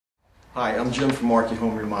Hi, I'm Jim from Markey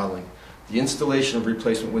Home Remodeling. The installation of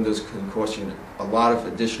replacement windows can cost you a lot of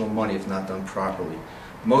additional money if not done properly.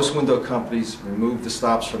 Most window companies remove the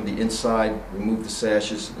stops from the inside, remove the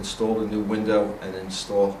sashes, install the new window, and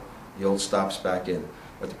install the old stops back in.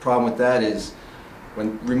 But the problem with that is,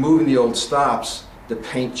 when removing the old stops, the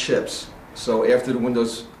paint chips. So after the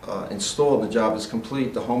window's installed, the job is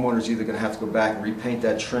complete, the homeowner's either going to have to go back and repaint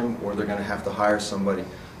that trim, or they're going to have to hire somebody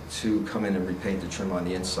to come in and repaint the trim on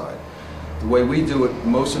the inside. The way we do it,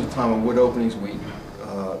 most of the time on wood openings, we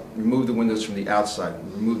remove the windows from the outside.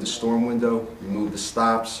 We remove the storm window, remove the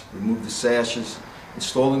stops, remove the sashes,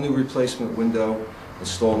 install a new replacement window,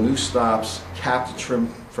 install new stops, cap the trim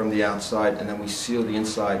from the outside, and then we seal the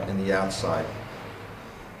inside and the outside.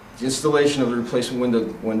 The installation of the replacement window,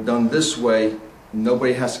 when done this way,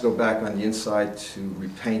 nobody has to go back on the inside to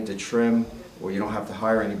repaint the trim, or you don't have to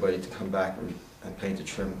hire anybody to come back and paint the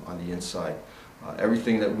trim on the inside.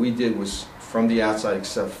 Everything that we did was from the outside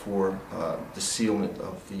except for the sealant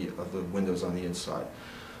of the windows on the inside.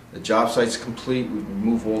 The job site's complete. We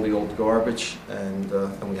remove all the old garbage, and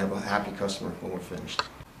we have a happy customer when we're finished.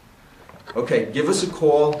 Okay, give us a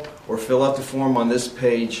call or fill out the form on this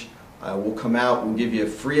page. We'll come out, we'll give you a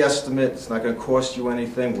free estimate. It's not going to cost you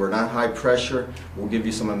anything. We're not high pressure. We'll give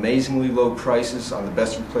you some amazingly low prices on the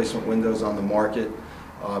best replacement windows on the market,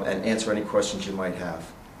 and answer any questions you might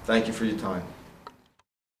have. Thank you for your time.